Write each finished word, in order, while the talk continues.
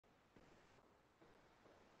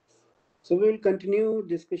So we will continue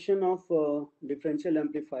discussion of differential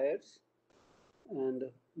amplifiers, and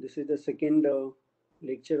this is the second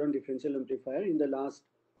lecture on differential amplifier. In the last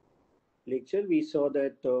lecture, we saw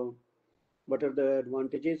that what are the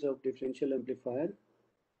advantages of differential amplifier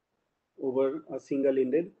over a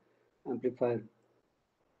single-ended amplifier.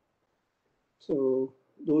 So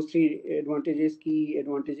those three advantages, key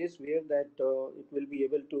advantages, were that it will be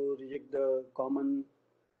able to reject the common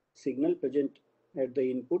signal present at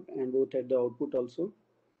the input and both at the output also,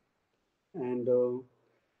 and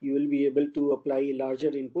you will be able to apply larger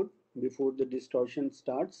input before the distortion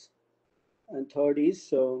starts. And third is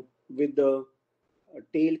with the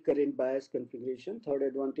tail current bias configuration. Third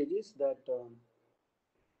advantage is that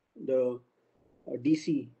the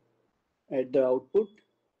DC at the output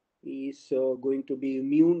is going to be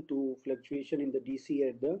immune to fluctuation in the DC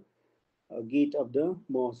at the gate of the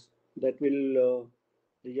MOS. That will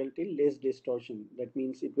result in less distortion. That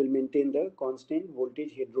means it will maintain the constant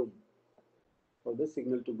voltage headroom for the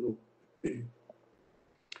signal to grow.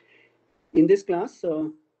 In this class,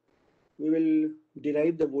 we will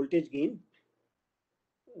derive the voltage gain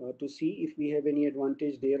to see if we have any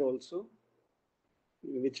advantage there also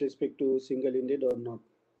with respect to single-ended or not.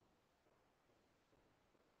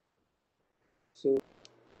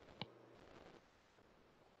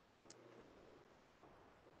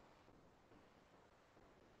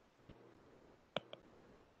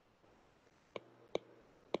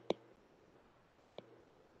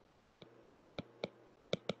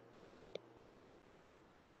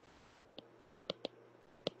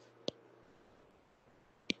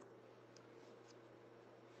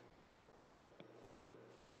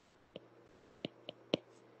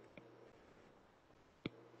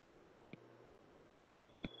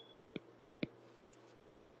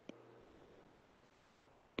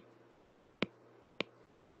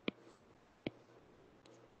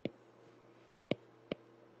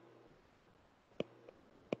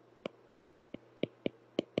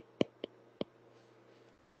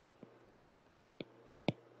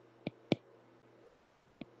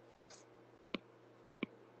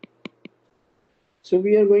 So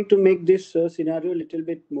we are going to make this scenario a little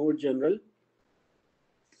bit more general,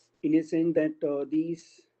 in a sense that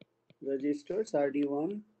these resistors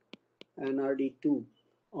RD1 and RD2,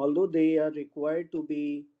 although they are required to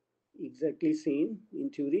be exactly same in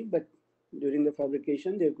theory, but during the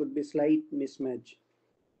fabrication there could be slight mismatch.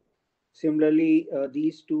 Similarly,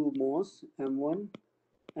 these two MOS, M1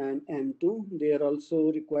 and M2, they are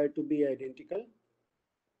also required to be identical,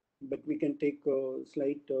 but we can take a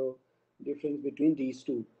slight difference between these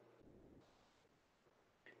two.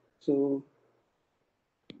 So,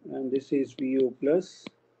 and this is VO plus,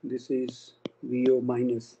 this is VO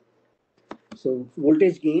minus. So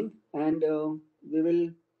voltage gain, and we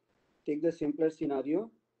will take the simpler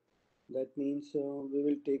scenario. That means we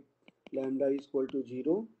will take lambda is equal to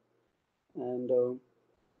 0, and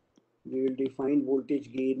we will define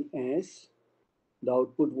voltage gain as the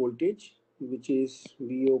output voltage, which is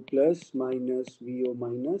VO plus minus VO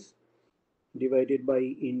minus, divided by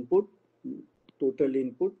input, total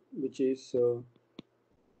input, which is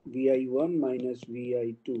VI1 minus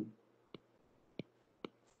VI2.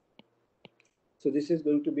 So this is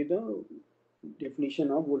going to be the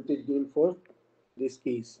definition of voltage gain for this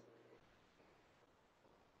case.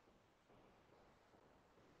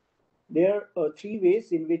 There are three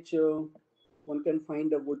ways in which one can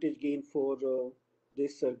find the voltage gain for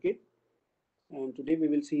this circuit, and today we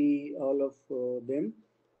will see all of them.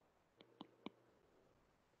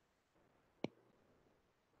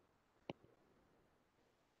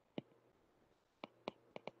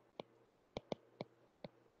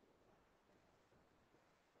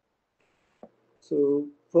 So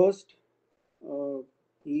first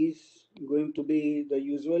is going to be the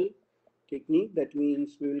usual technique. That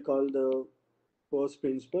means we will call the first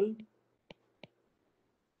principle.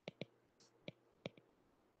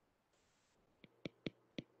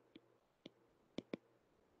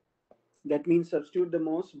 That means substitute the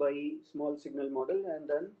MOS by small signal model and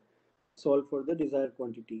then solve for the desired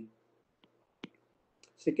quantity.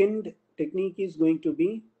 Second technique is going to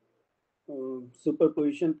be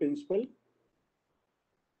superposition principle.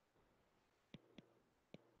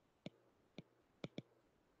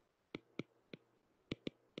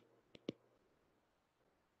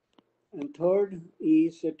 And third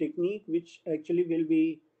is a technique which actually will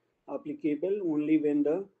be applicable only when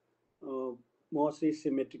the MOS is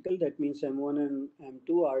symmetrical. That means M1 and M2,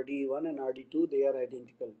 RD1 and RD2, they are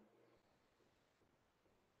identical.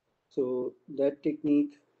 So that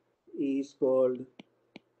technique is called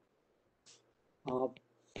half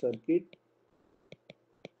circuit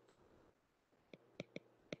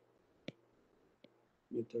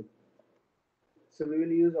method. So we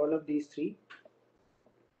will use all of these three.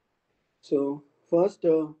 So first,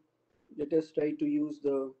 let us try to use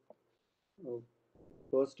the uh,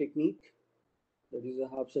 first technique, that is a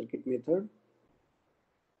half circuit method.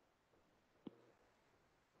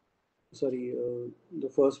 Sorry, the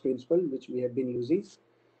first principle which we have been using.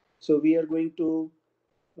 So we are going to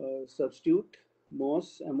substitute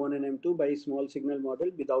MOS M1 and M2 by small signal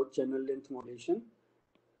model without channel length modulation,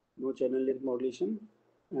 no channel length modulation,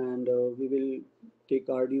 and we will take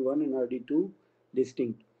RD1 and RD2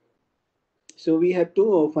 distinct. So we have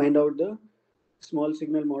to find out the small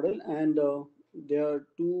signal model, and there are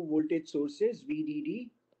two voltage sources, VDD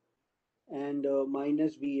and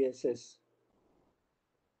minus VSS.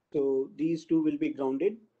 So these two will be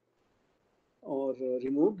grounded or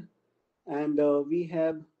removed, and we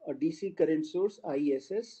have a DC current source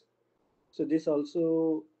ISS. So this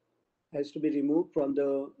also has to be removed from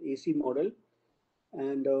the AC model,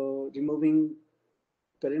 and removing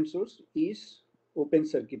current source is open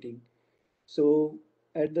circuiting. So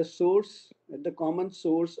at the source, at the common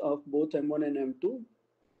source of both M1 and M2,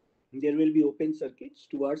 there will be open circuits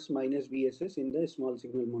towards minus VSS in the small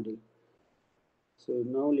signal model. So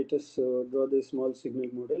now let us draw the small signal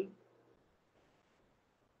model.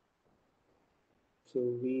 So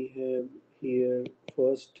we have here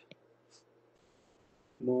first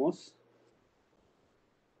MOS,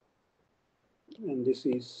 and this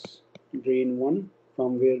is drain 1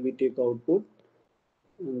 from where we take output,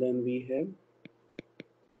 and then we have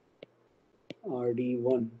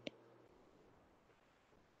RD1.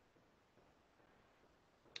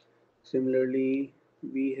 Similarly,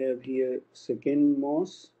 we have here second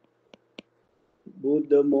MOS. Both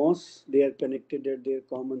the MOS, they are connected at their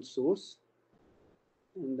common source,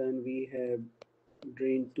 and then we have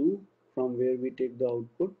drain 2 from where we take the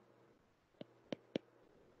output,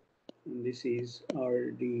 and this is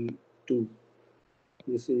RD2.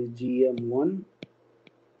 This is GM1,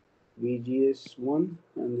 VGS1,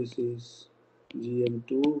 and this is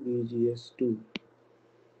GM2, VGS2.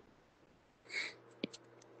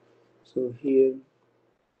 So here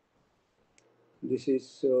this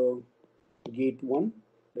is gate 1,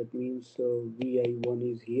 that means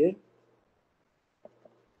VI1 is here,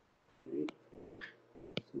 right?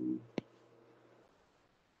 So,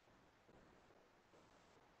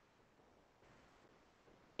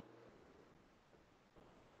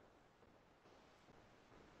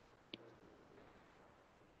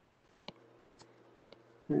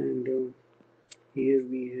 and here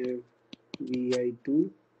we have VI2,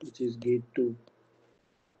 which is gate 2.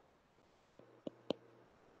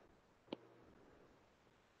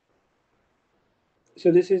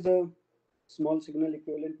 So this is the small signal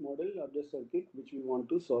equivalent model of the circuit which we want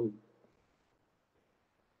to solve.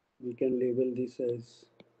 We can label this as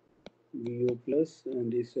VO plus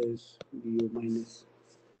and this as VO minus.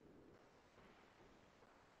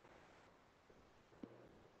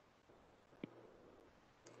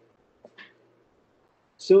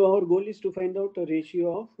 So our goal is to find out a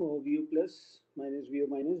ratio of VO plus minus VO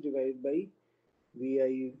minus divided by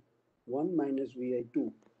VI1 minus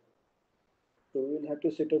VI2. So we'll have to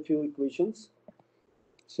set a few equations.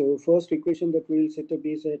 So first equation that we'll set up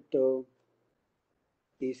is at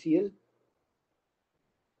ACL.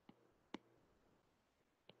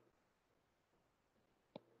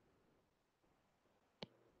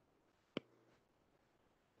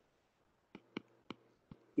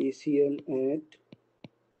 ACL at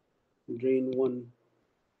drain 1.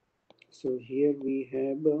 So here we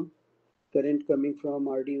have current coming from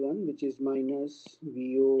RD1, which is minus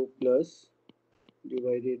VO plus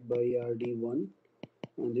divided by RD1,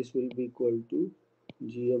 and this will be equal to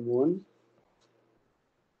GM1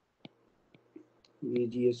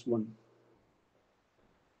 VGS1,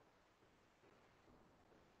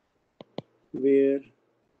 where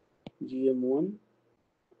GM1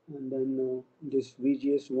 and then this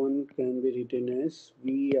VGS1 can be written as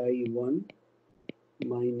VI1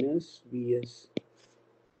 minus VS.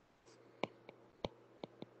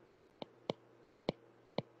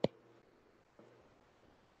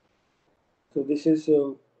 So this is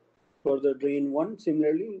for the drain 1.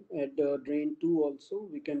 Similarly, at drain 2 also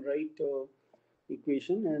we can write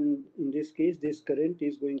equation, and in this case this current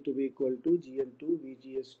is going to be equal to GM2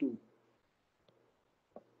 VGS2.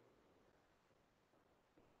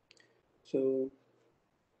 So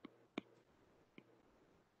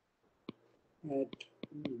at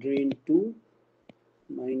drain 2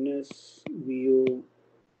 minus VO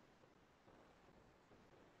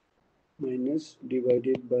minus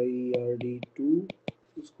divided by RD2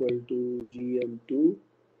 is equal to GM2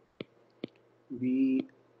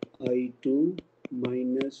 VI2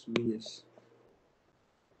 minus VS.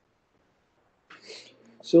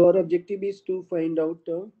 So our objective is to find out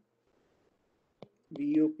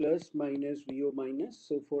VO plus minus VO minus.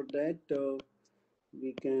 So for that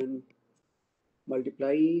we can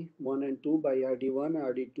multiply 1 and 2 by RD1,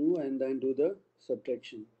 RD2 and then do the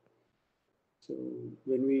subtraction. So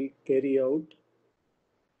when we carry out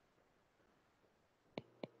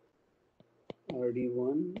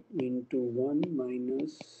RD1 into 1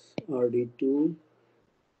 minus RD2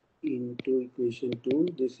 into equation 2,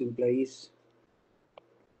 this implies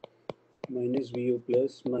minus VO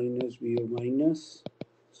plus minus VO minus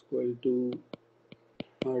is equal to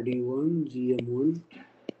RD1 GM1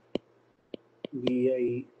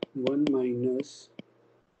 VI1 minus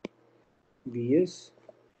VS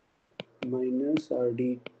minus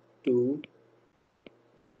RD2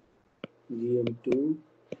 GM2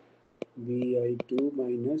 VI2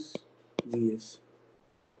 minus VS.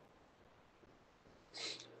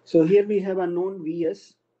 So here we have unknown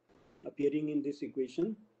Vs appearing in this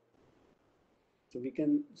equation. So we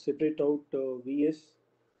can separate out Vs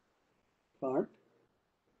part.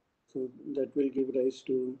 So that will give rise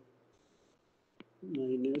to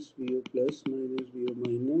minus VO plus minus VO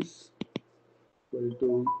minus equal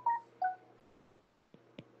to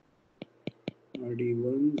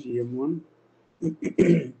RD1 GM1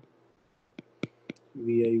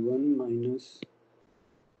 VI1 minus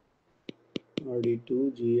RD2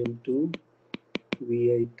 GM2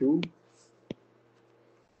 VI2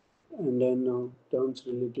 and then terms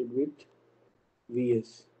related with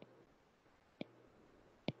Vs.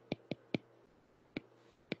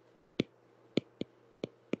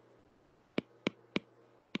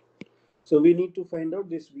 So we need to find out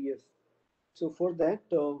this Vs. So for that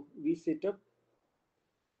we set up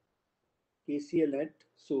KCL at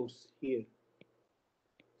source here.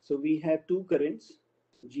 So we have two currents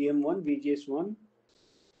GM1 VGS1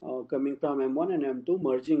 coming from M1 and M2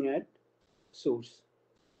 merging at source.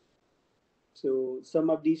 So sum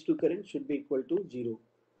of these two currents should be equal to 0.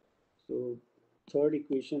 So third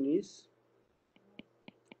equation is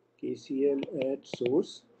KCL at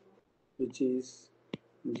source, which is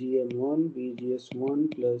GM1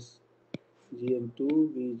 VGS1 plus GM2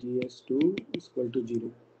 VGS2 is equal to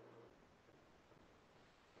 0.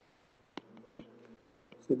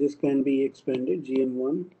 So this can be expanded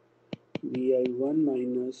GM1 VI1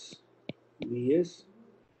 minus VS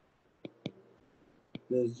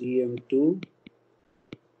plus GM2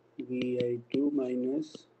 VI2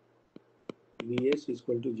 minus VS is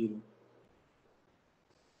equal to 0.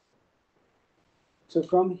 So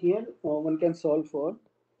from here one can solve for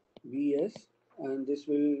Vs and this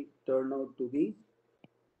will turn out to be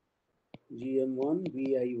GM1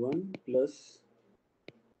 VI1 plus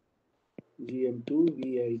GM2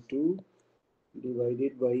 VI2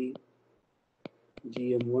 divided by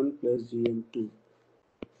GM1 plus GM2.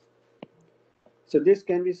 So this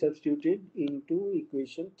can be substituted into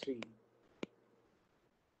equation 3.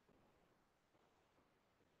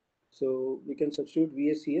 So we can substitute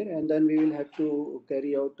Vs here and then we will have to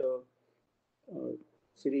carry out a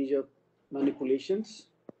series of manipulations.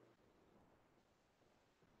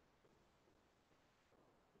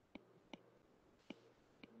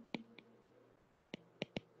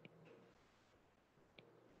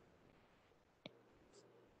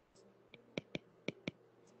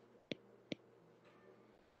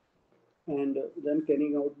 And then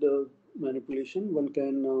carrying out the manipulation, one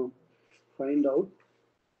can find out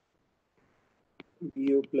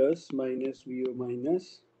VO plus minus VO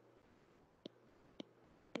minus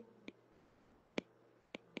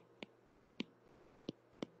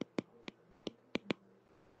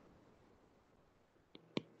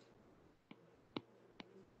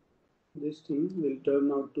this thing will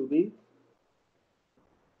turn out to be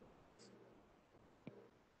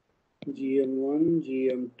GM1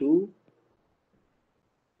 GM2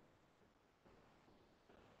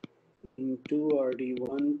 into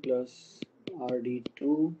RD1 plus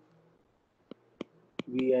RD2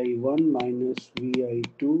 VI1 minus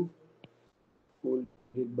VI2 whole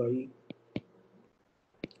divided by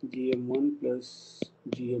GM1 plus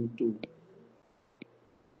GM2.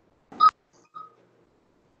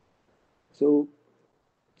 So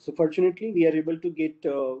fortunately we are able to get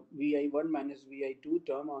VI1 minus VI2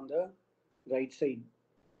 term on the right side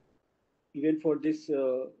even for this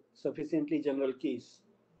sufficiently general case.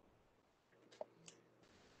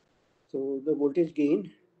 So the voltage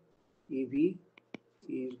gain EV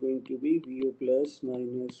is going to be VO plus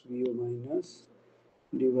minus VO minus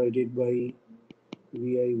divided by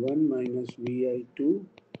VI1 minus VI2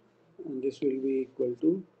 and this will be equal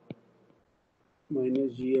to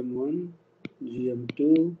minus GM1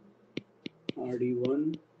 GM2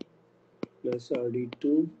 RD1 plus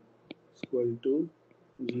RD2 is equal to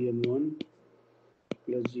GM1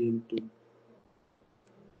 plus GM2.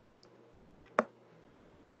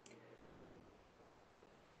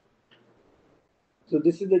 So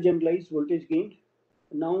this is the generalized voltage gain.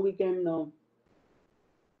 Now we can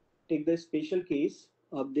take the special case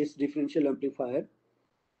of this differential amplifier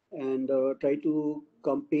and try to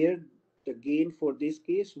compare the gain for this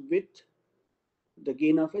case with the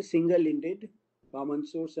gain of a single-ended common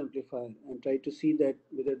source amplifier and try to see that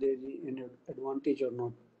whether there is any advantage or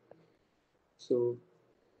not. So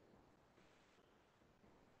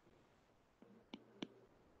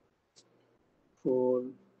for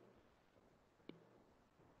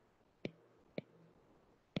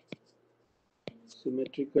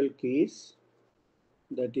symmetrical case,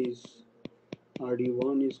 that is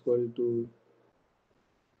RD1 is equal to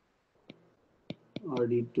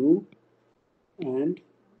RD2 and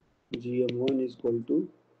GM1 is equal to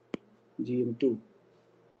GM2.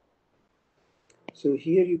 So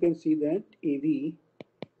here you can see that AV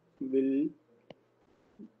will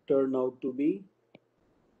turn out to be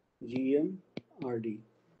GM-RD.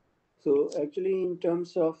 So actually in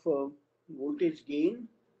terms of voltage gain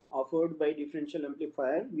offered by differential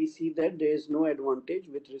amplifier, we see that there is no advantage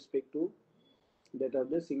with respect to that of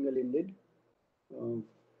the single-ended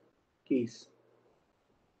case.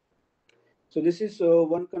 So this is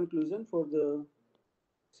one conclusion for the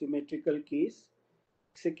symmetrical case.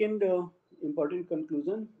 Second important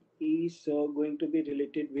conclusion is going to be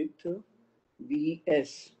related with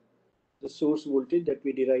Vs, the source voltage that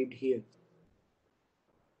we derived here.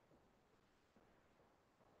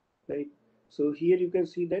 Right. So here you can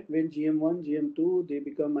see that when GM1, GM2, they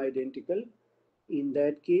become identical. In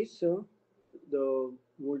that case, the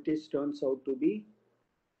voltage turns out to be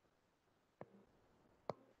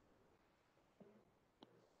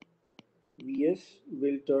Vs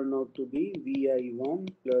will turn out to be Vi1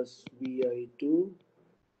 plus Vi2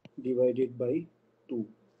 divided by 2.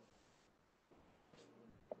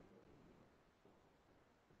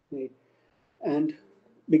 Right. And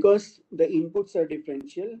because the inputs are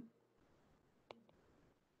differential,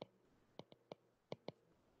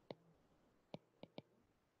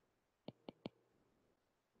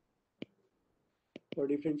 for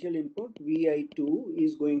differential input, Vi2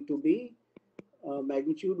 is going to be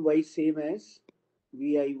magnitude wise same as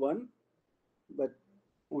Vi1, but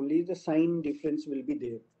only the sign difference will be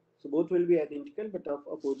there. So both will be identical but of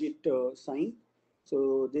opposite sign.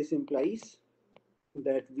 So this implies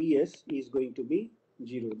that Vs is going to be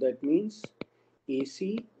 0. That means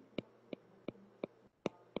AC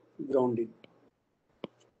grounded.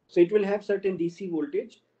 So it will have certain DC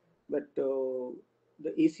voltage, but the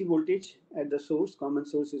AC voltage at the source, common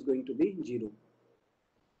source, is going to be 0.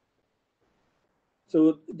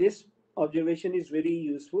 So this observation is very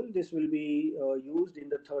useful. This will be used in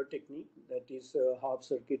the third technique, that is half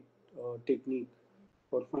circuit technique,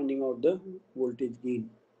 for finding out the voltage gain.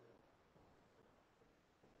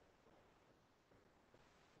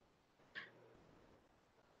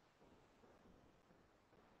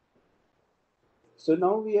 So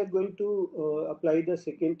now we are going to apply the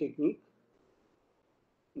second technique,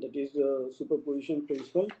 that is the superposition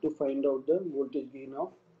principle, to find out the voltage gain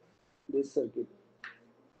of this circuit.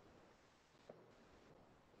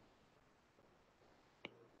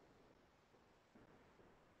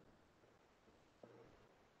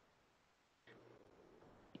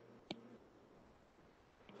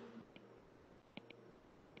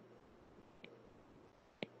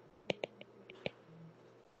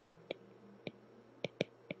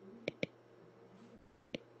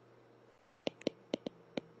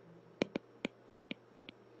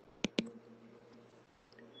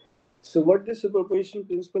 So what the superposition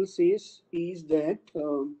principle says is that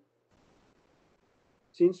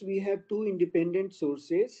since we have two independent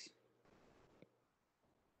sources,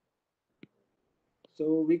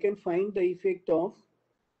 so we can find the effect of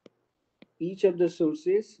each of the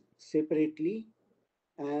sources separately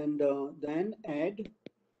and then add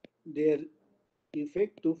their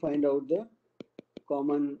effect to find out the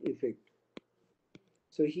common effect.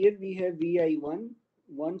 So here we have Vi1,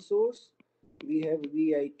 one source, we have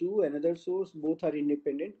Vi2, another source, both are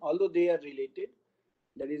independent, although they are related,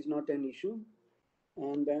 that is not an issue.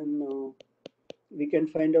 And then we can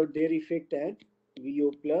find out their effect at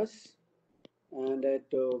Vo plus and at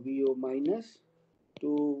Vo minus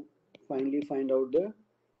to finally find out the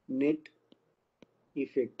net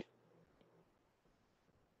effect.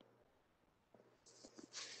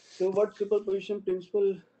 So what superposition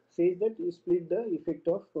principle says that you split the effect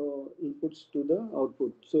of inputs to the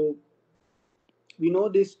output. So we know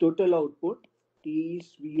this total output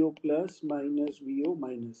is Vo plus minus Vo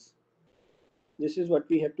minus. This is what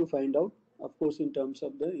we have to find out. of course, in terms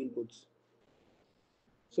of the inputs.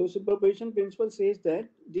 So superposition principle says that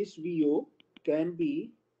this VO can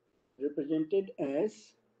be represented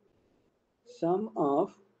as sum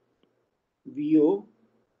of VO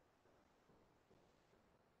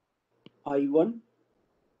I1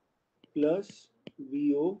 plus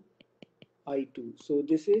VO I2. So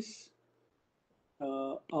this is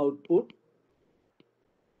output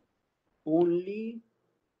only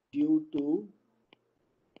due to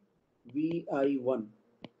VI1,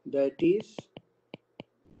 that is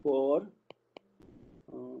for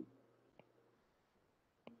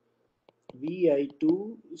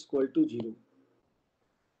VI2 is equal to 0.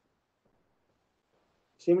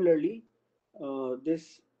 Similarly,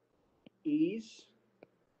 this is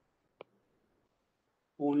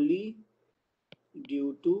only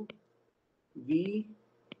due to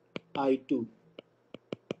VI2.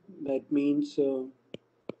 That means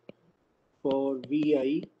for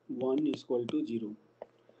VI1 is equal to 0.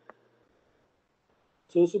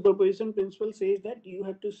 So superposition principle says that you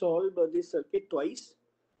have to solve this circuit twice.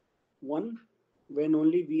 One, when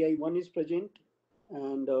only VI1 is present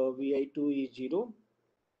and VI2 is 0.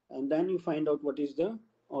 And then you find out what is the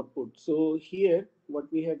output. So here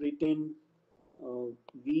what we have written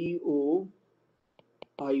VO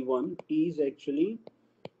I1 is actually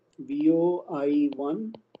VO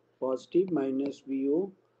I1 positive minus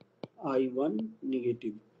VO I1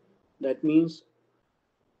 negative. That means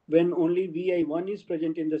when only VI1 is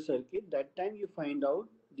present in the circuit, that time you find out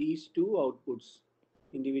these two outputs,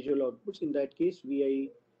 individual outputs. In that case,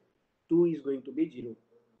 VI2 is going to be 0.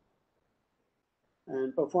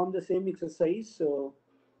 And perform the same exercise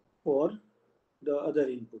for the other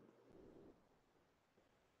input.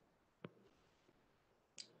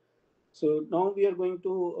 So now we are going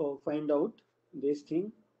to find out this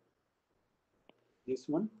thing, this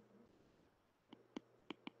one.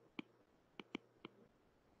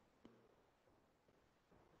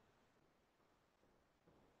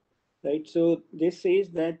 Right, so this says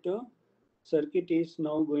that circuit is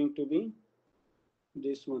now going to be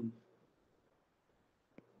this one.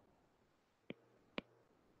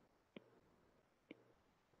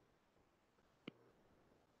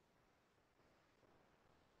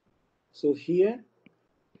 So here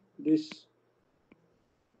this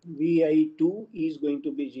VI2 is going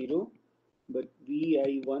to be 0, but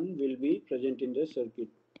VI1 will be present in the circuit.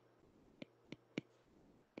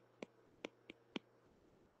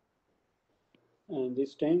 And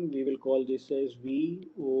this time we will call this as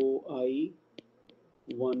VOI1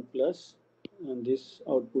 plus, and this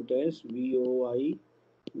output as VOI1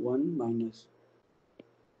 minus.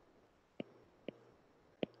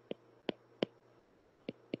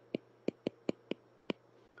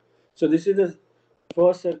 So this is the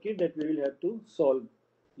first circuit that we will have to solve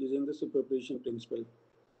using the superposition principle.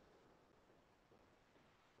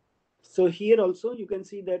 So here also you can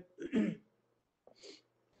see that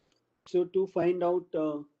so to find out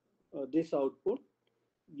this output,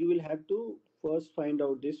 you will have to first find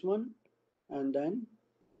out this one and then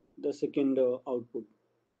the second output.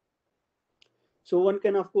 So one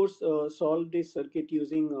can of course solve this circuit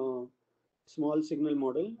using small signal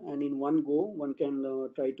model, and in one go one can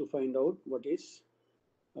try to find out what is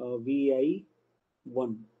VI1.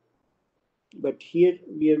 But here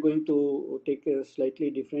we are going to take a slightly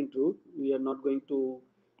different route. We are not going to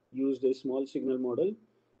use the small signal model.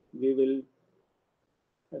 We will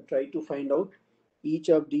try to find out each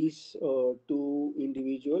of these two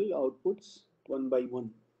individual outputs one by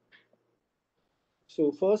one.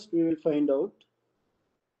 So first we will find out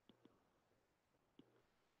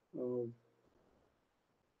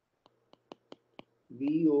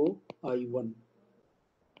VOI1.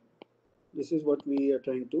 This is what we are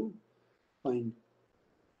trying to find.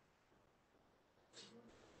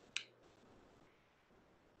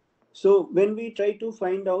 So when we try to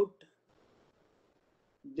find out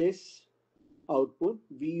this output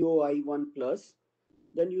VOI1 plus,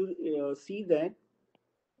 then you see that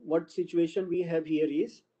what situation we have here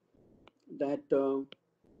is that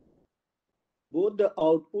both the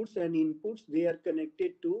outputs and inputs, they are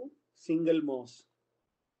connected to single MOS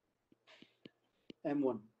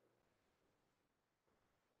M1,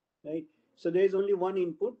 right? So there is only one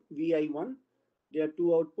input VI1. There are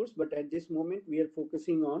two outputs, but at this moment we are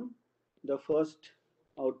focusing on the first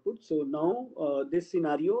output. So now this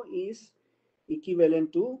scenario is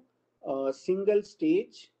equivalent to a single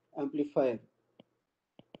stage amplifier.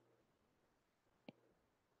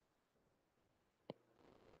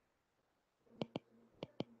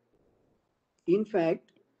 In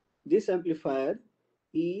fact, this amplifier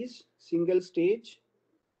is single stage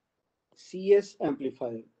CS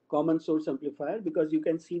amplifier, common source amplifier, because you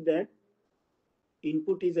can see that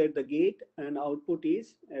input is at the gate and output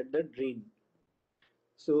is at the drain.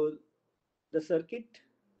 So the circuit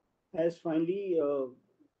has finally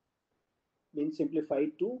been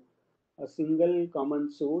simplified to a single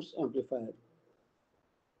common source amplifier,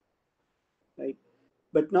 right?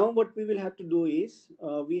 But now what we will have to do is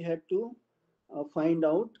we have to find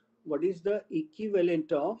out what is the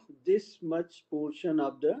equivalent of this much portion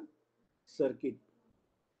of the circuit,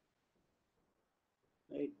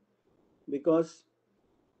 right? Because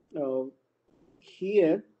uh,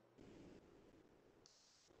 here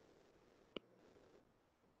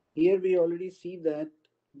here we already see that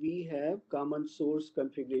we have common source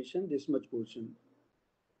configuration this much portion,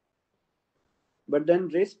 but then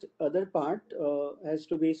rest other part has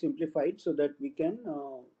to be simplified so that we can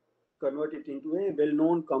convert it into a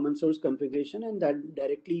well-known common source configuration and that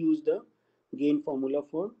directly use the gain formula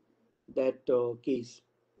for that case.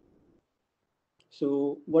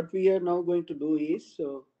 So what we are now going to do is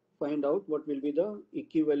find out what will be the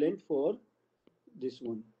equivalent for this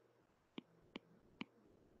one.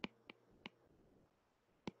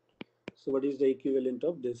 So what is the equivalent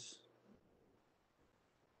of this?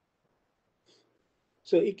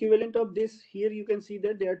 So equivalent of this, here you can see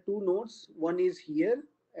that there are two nodes. One is here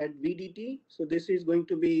at VDT. So this is going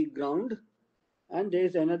to be ground. And there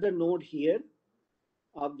is another node here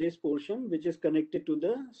of this portion which is connected to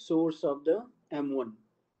the source of the M1.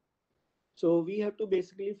 So we have to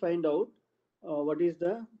basically find out what is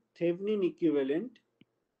the Thevenin equivalent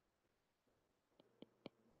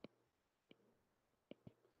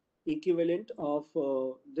of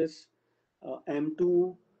this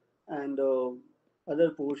M2 and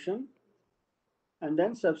other portion, and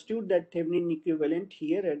then substitute that Thevenin equivalent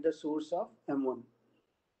here at the source of M1.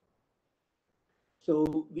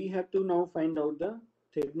 So we have to now find out the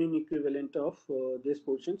Thevenin equivalent of this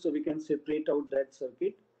portion, so we can separate out that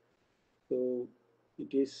circuit. So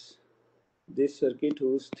it is this circuit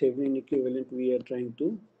whose Thevenin equivalent we are trying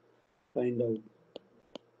to find out.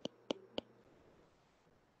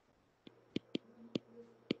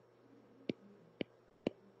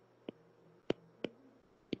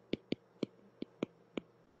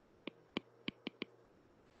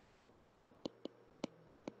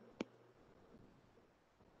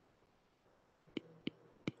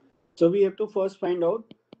 So we have to first find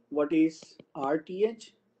out what is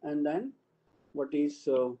RTH and then what is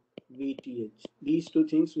VTH. These two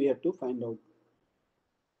things we have to find out.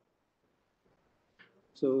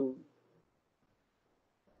 So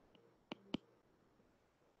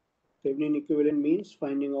Thevenin equivalent means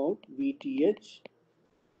finding out VTH.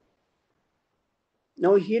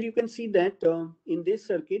 Now here you can see that in this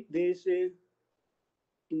circuit there is a,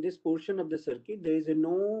 in this portion of the circuit there is a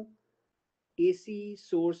no AC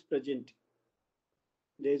source present.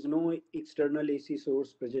 There is no external AC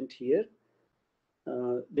source present here.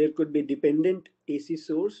 There could be dependent AC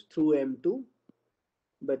source through M2,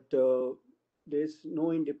 but there is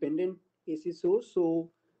no independent AC source.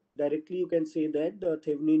 So directly you can say that the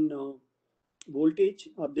Thevenin voltage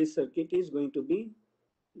of this circuit is going to be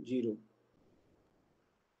 0.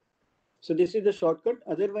 So this is the shortcut.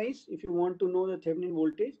 Otherwise, if you want to know the Thevenin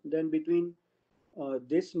voltage, then between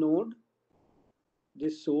this node,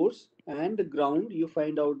 this source and the ground, you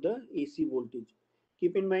find out the AC voltage.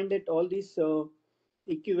 Keep in mind that all these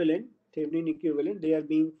equivalent, Thevenin equivalent, they are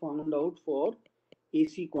being found out for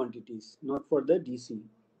AC quantities, not for the DC,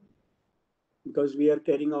 because we are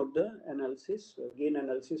carrying out the analysis, gain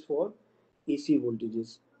analysis for AC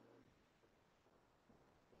voltages.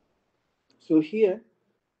 So here,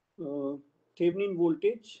 Thevenin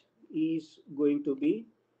voltage is going to be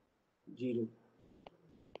 0.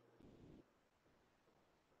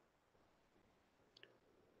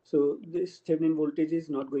 So this Thevenin voltage is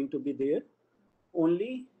not going to be there.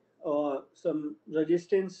 Only some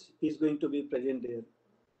resistance is going to be present there.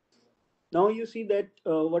 Now you see that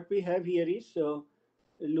what we have here is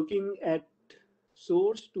looking at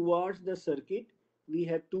source towards the circuit, we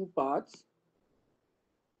have two paths.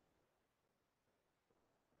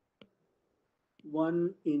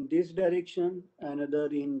 One in this direction, another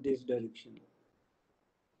in this direction.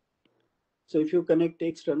 So if you connect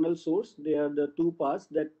external source, they are the two paths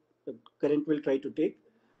that the current will try to take.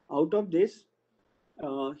 Out of this,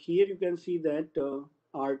 here you can see that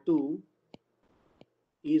R2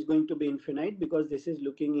 is going to be infinite because this is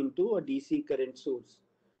looking into a DC current source.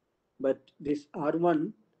 But this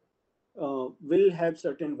R1 will have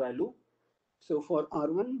certain value. So for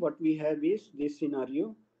R1, what we have is this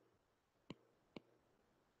scenario.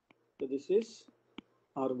 So this is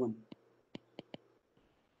R1.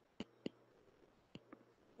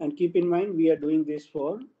 And keep in mind, we are doing this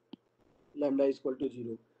for lambda is equal to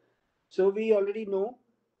 0. So we already know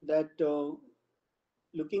that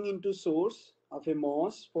looking into source of a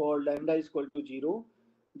MOS for lambda is equal to 0,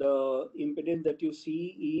 the impedance that you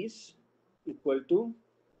see is equal to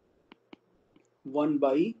 1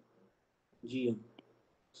 by Gm.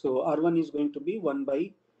 So R1 is going to be 1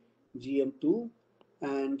 by Gm2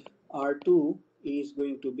 and R2 is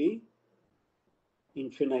going to be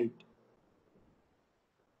infinite.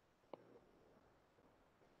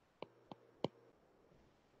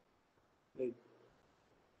 Right.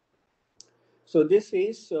 So this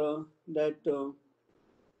is that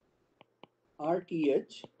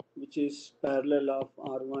RTH, which is parallel of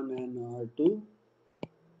R1 and R2,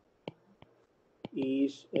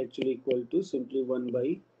 is actually equal to simply 1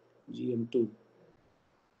 by Gm2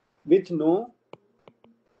 with no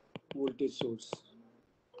voltage source.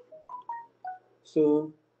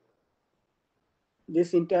 So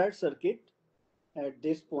this entire circuit at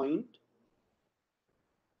this point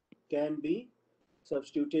can be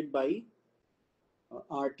substituted by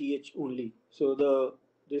RTH only. So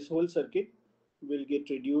this whole circuit will get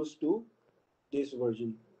reduced to this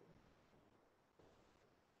version.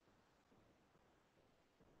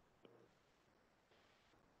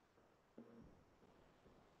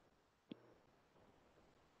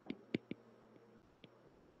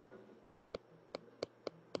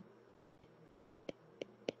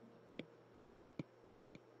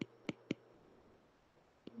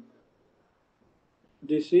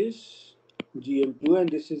 This is GM2 and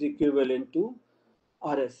this is equivalent to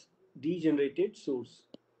RS, degenerated source.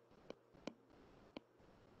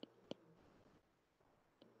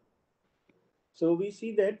 So we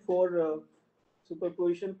see that for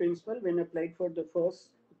superposition principle when applied for the first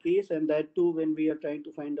case, and that too when we are trying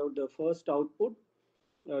to find out the first output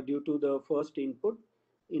due to the first input,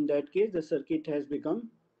 in that case the circuit has become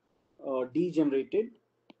degenerated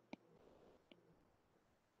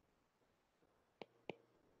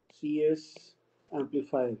CS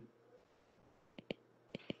amplifier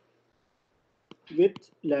with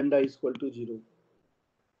lambda is equal to 0,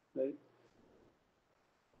 right?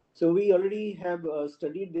 So we already have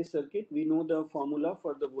studied this circuit. We know the formula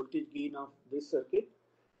for the voltage gain of this circuit.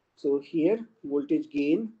 So here voltage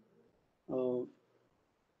gain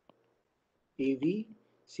AV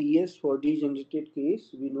CS for degenerated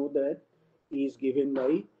case, we know that is given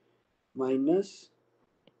by minus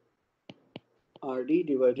RD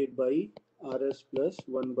divided by RS plus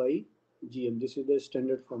 1 by GM. This is the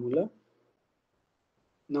standard formula.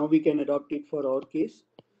 Now we can adopt it for our case.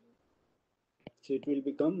 So it will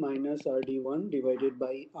become minus RD1 divided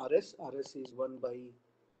by RS. RS is 1 by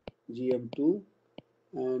GM2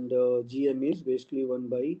 and GM is basically 1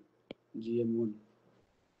 by GM1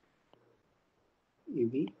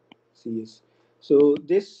 ABCS. So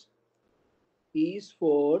this is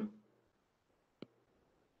for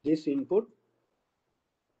this input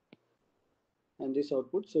and this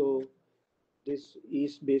output. So this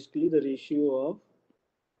is basically the ratio of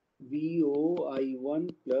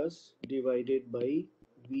VOI1 plus divided by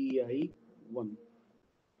VI1.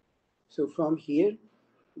 So from here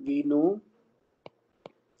we know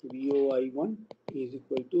VOI1 is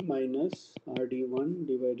equal to minus RD1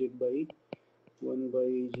 divided by 1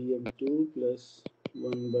 by GM2 plus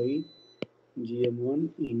 1 by GM1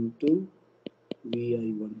 into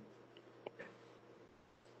VI1.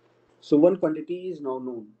 So one quantity is now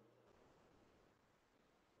known,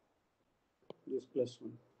 this plus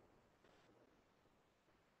 1.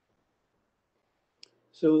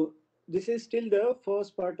 So this is still the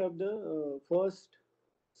first part of the first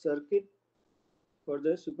circuit for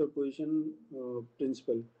the superposition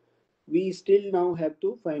principle. We still now have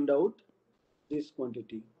to find out this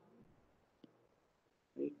quantity,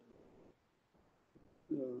 right?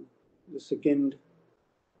 The second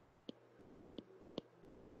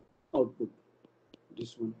output,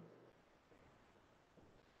 this one.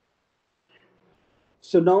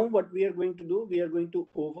 So now what we are going to do, we are going to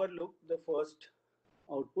overlook the first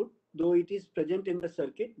output, though it is present in the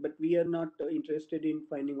circuit, but we are not interested in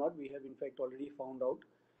finding out. We have in fact already found out.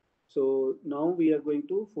 So now we are going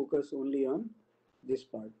to focus only on this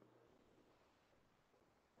part.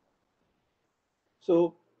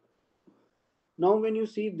 So now when you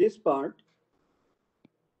see this part,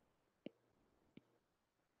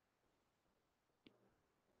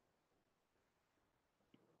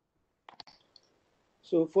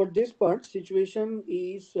 so for this part, situation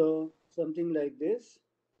is something like this,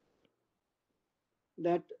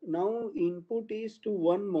 that now input is to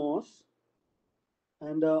one MOS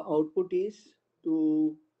and the output is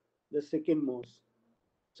to the second MOS.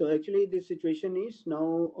 So actually this situation is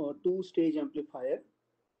now a two-stage amplifier.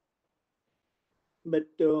 But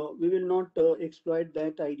we will not exploit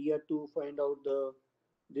that idea to find out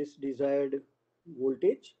this desired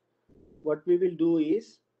voltage. What we will do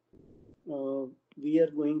is uh, we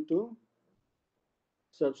are going to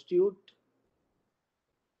substitute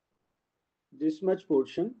this much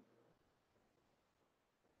portion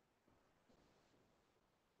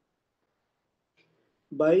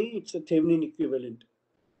by its Thevenin equivalent,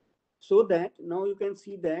 so that now you can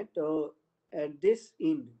see that at this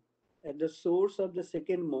end, at the source of the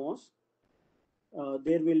second MOS,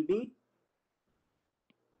 there will be.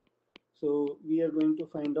 So we are going to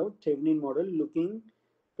find out Thevenin model looking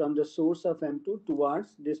from the source of M2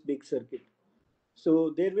 towards this big circuit.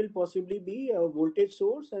 So there will possibly be a voltage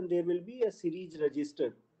source and there will be a series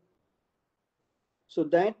resistor. So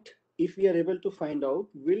that, if we are able to find out,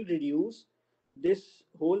 will reduce this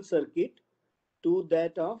whole circuit to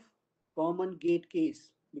that of common gate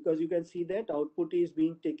case, because you can see that output is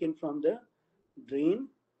being taken from the drain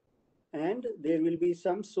and there will be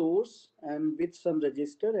some source and with some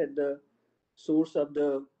resistor at the source of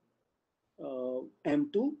the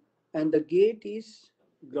M2, and the gate is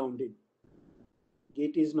grounded.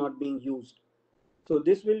 Gate is not being used. So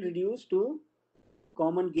this will reduce to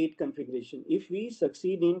common gate configuration if we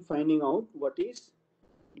succeed in finding out what is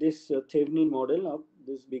this Thevenin model of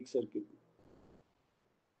this big circuit.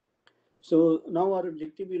 So now our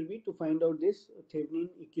objective will be to find out this Thevenin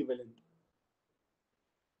equivalent.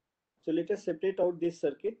 So let us separate out this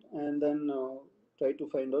circuit and then try to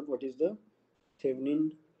find out what is the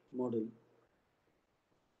Thevenin model.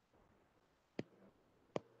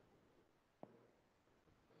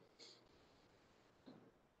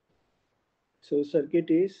 So circuit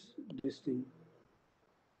is this thing.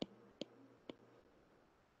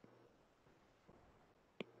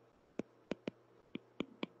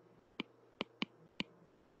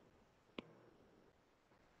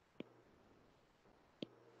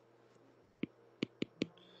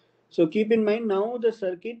 So keep in mind now the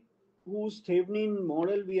circuit whose Thevenin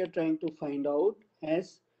model we are trying to find out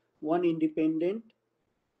has one independent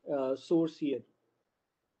source here,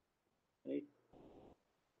 right?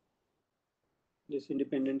 This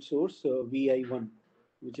independent source VI1,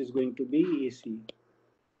 which is going to be AC.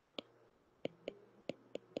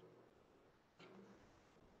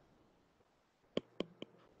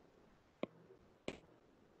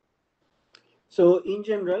 So in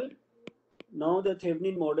general, now the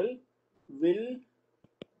Thevenin model will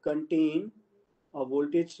contain a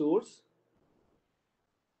voltage source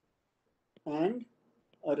and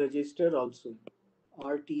a resistor also,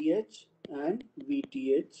 RTH and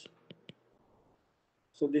VTH.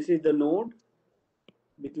 So this is the node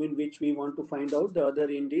between which we want to find out. The other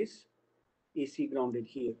end is AC grounded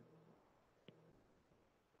here.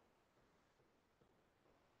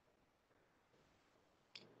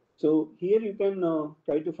 So here you can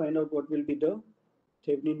try to find out what will be the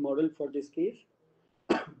Thevenin model for this case.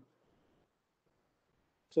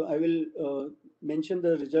 So I will mention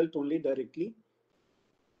the result only directly.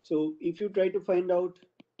 So if you try to find out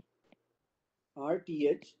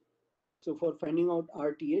RTH, so for finding out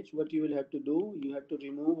RTH, what you will have to do, you have to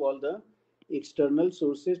remove all the external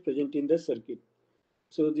sources present in the circuit.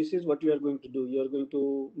 So this is what you are going to do. You are going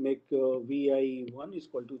to make VI1 is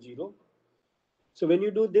equal to 0. So when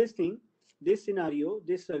you do this thing, this scenario,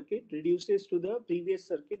 this circuit reduces to the previous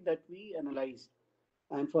circuit that we analyzed.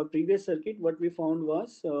 And for previous circuit, what we found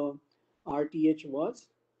was RTH was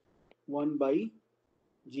 1 by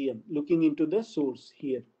GM, looking into the source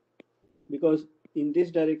here, because in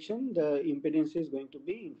this direction, the impedance is going to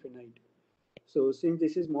be infinite. So since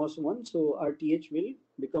this is MOS 1, so RTH will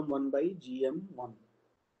become 1 by GM1.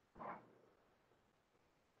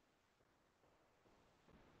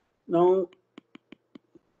 Now,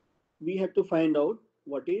 we have to find out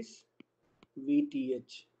what is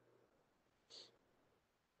VTH.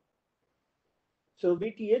 So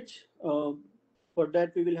VTH, for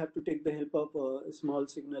that we will have to take the help of a small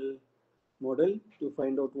signal model to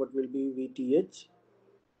find out what will be VTH.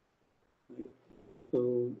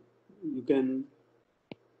 So you can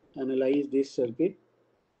analyze this circuit.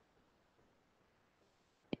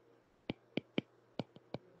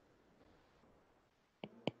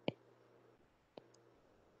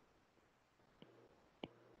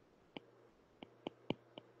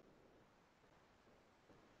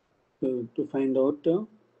 To find out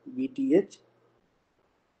VTH,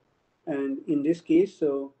 and in this case,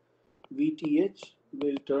 so VTH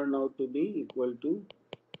will turn out to be equal to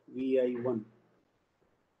VI1.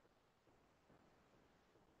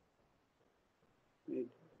 Right.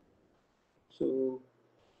 So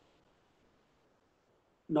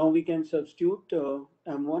now we can substitute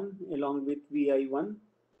M1 along with VI1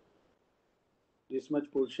 this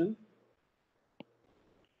much portion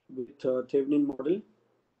with Thevenin model.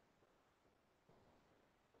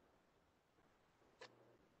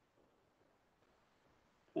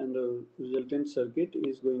 And the resultant circuit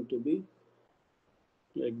is going to be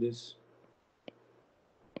like this.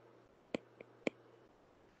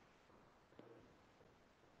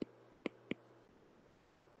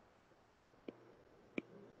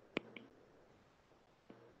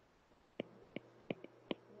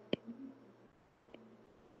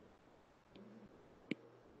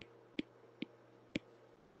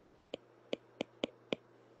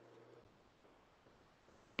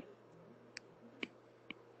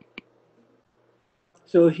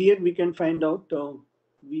 So here we can find out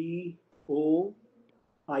VO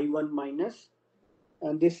I1 minus,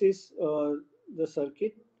 and this is the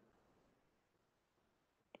circuit,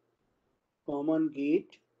 common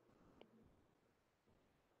gate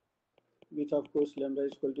with of course lambda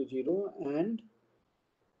is equal to 0 and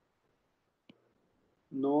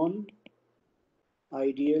non-ideal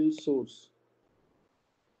source.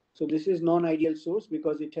 So this is non-ideal source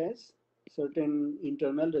because it has certain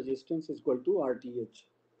internal resistance is equal to RTH.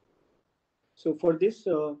 So for this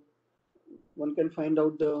one can find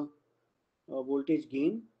out the voltage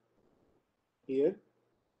gain here.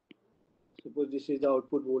 Suppose this is the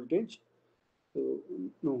output voltage. So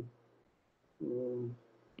no,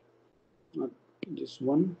 not this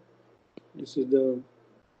one. This is the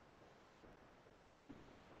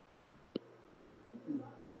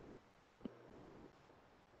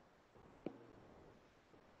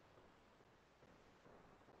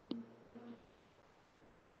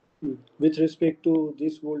with respect to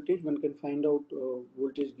this voltage, one can find out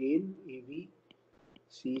voltage gain AV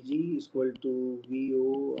CG is equal to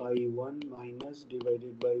VOI1 minus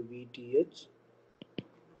divided by VTH,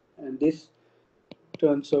 and this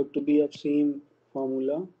turns out to be of same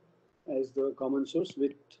formula as the common source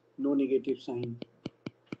with no negative sign.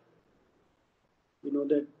 You know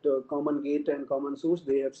that common gate and common source,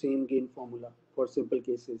 they have same gain formula for simple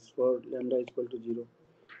cases for lambda is equal to 0.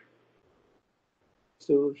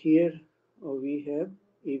 So here we have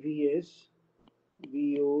AVS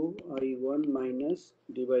VOI1 minus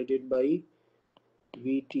divided by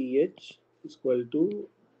VTH is equal to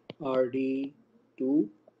RD2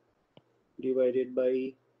 divided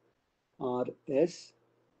by RS.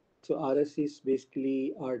 So RS is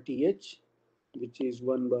basically RTH, which is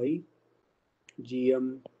 1 by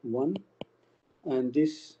GM1, and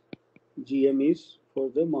this GM is for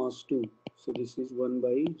the mass 2. So this is 1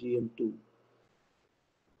 by GM2.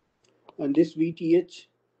 And this VTH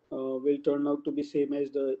will turn out to be same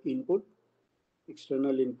as the input,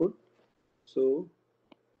 external input. So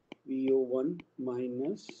VO1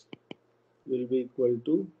 minus will be equal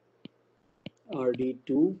to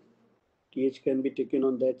RD2. TH can be taken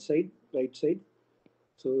on that side, right side.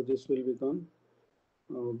 So this will become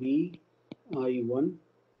VI1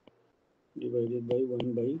 divided by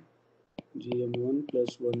 1 by GM1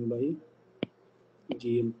 plus 1 by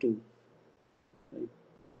GM2. Right.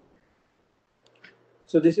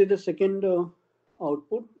 So this is the second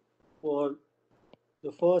output for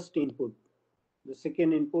the first input. The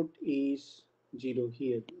second input is 0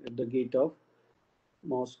 here at the gate of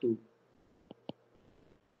MOS 2.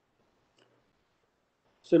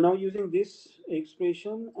 So now using this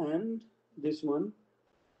expression and this one,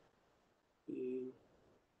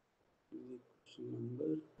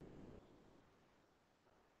 number.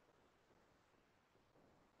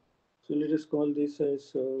 So let us call this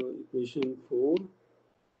as equation 4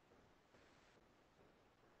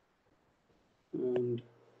 and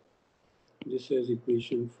this is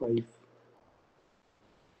equation 5.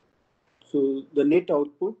 So the net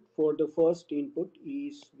output for the first input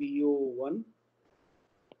is VO1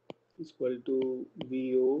 is equal to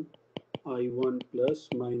VOI1 plus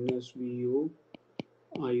minus VOI1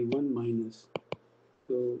 minus.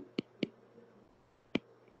 So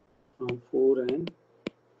 4 and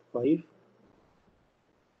 5.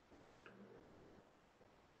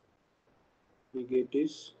 We get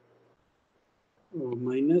is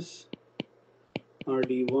minus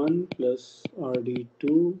RD1 plus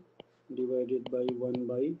RD2 divided by 1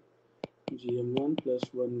 by GM1 plus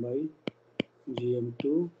 1 by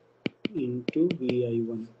GM2 into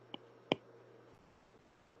VI1.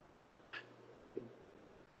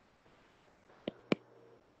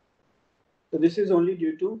 So this is only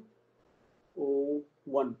due to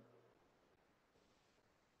O1.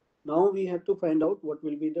 Now we have to find out what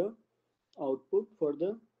will be the output for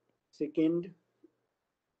the second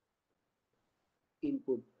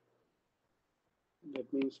input.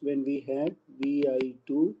 That means when we have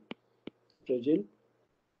VI2 present,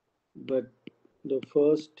 but the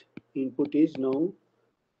first input is now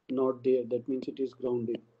not there. That means it is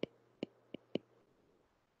grounded.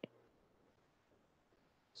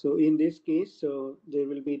 So in this case, there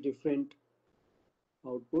will be different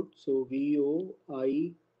output. So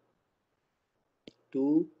VOI2,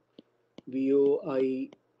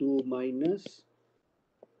 VOI2 minus,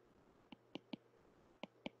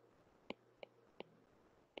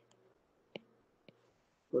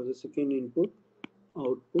 for the second input,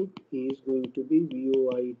 output is going to be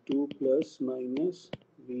VOI2 plus minus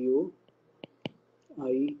VOI2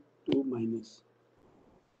 minus.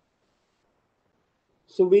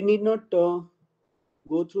 So we need not go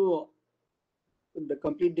through the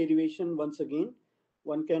complete derivation once again.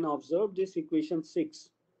 One can observe this equation 6.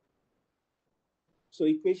 So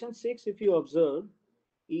equation 6, if you observe,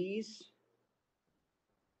 is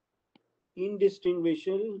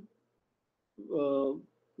indistinguishable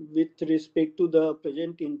with respect to the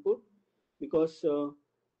present input, because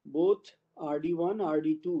both RD1,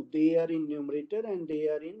 RD2, they are in numerator and they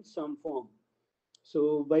are in some form.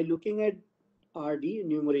 So by looking at RD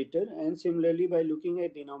numerator and similarly by looking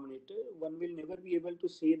at denominator, one will never be able to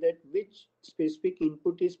say that which specific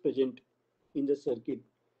input is present in the circuit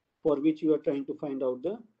for which you are trying to find out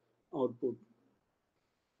the output.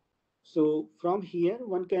 So from here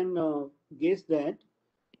one can guess that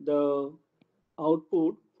the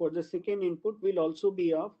output for the second input will also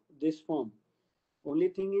be of this form. Only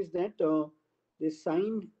thing is that the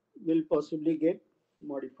sign will possibly get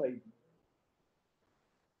modified.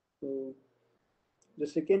 So the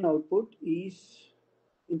second output is,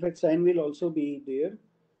 in fact, sign will also be there.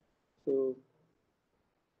 So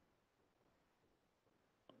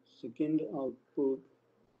second output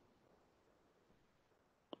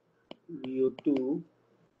VO2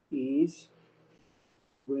 is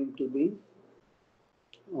going to be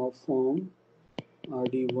of form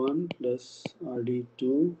RD1 plus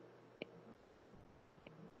RD2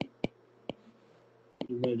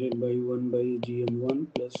 divided by 1 by GM1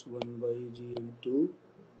 plus 1 by GM2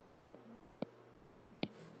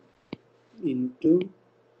 into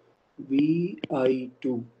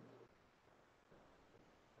VI2.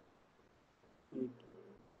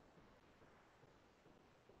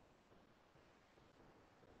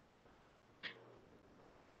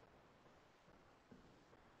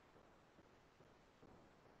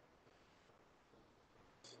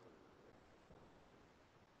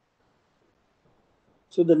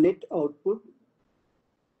 So the net output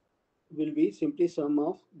will be simply sum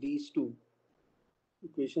of these two,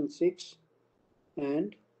 equation 6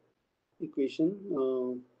 and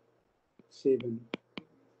equation 7.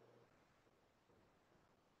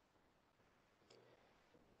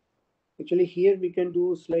 Actually here we can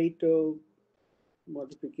do slight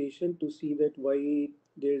modification to see that why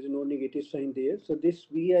there is no negative sign there. So this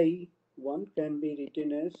VI1 can be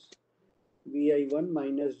written as VI1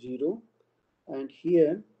 minus 0, and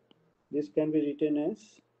here this can be written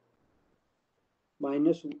as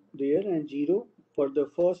minus there and 0 for the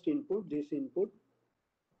first input, this input,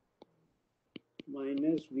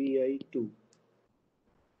 minus VI2.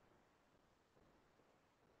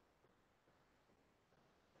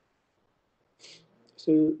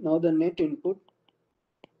 So now the net input,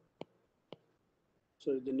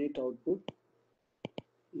 sorry, the net output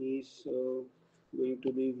is going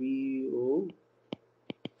to be VO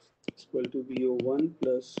is equal to VO1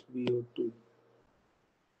 plus VO2.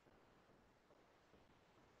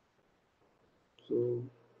 So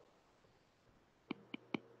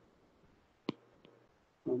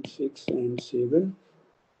from 6 and 7,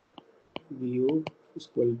 VO is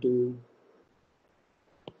equal to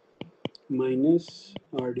minus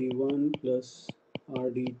RD1 plus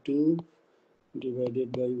RD2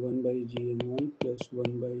 divided by 1 by GM1 plus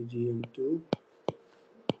 1 by GM2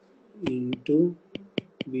 into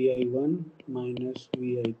VI1 minus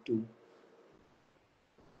VI2.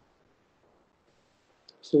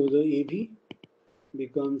 So the AV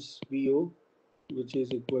becomes VO, which is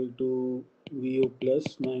equal to VO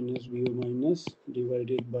plus minus VO minus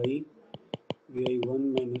divided by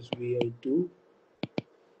VI1 minus VI2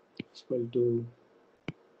 is equal to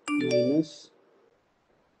minus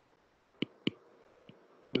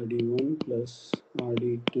RD1 plus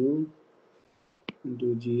RD2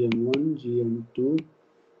 into GM1, GM2,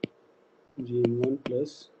 GM1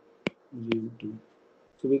 plus GM2.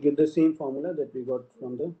 So we get the same formula that we got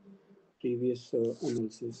from the previous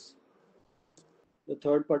analysis. The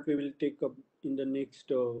third part we will take up in the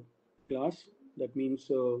next class. That means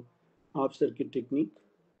half circuit technique.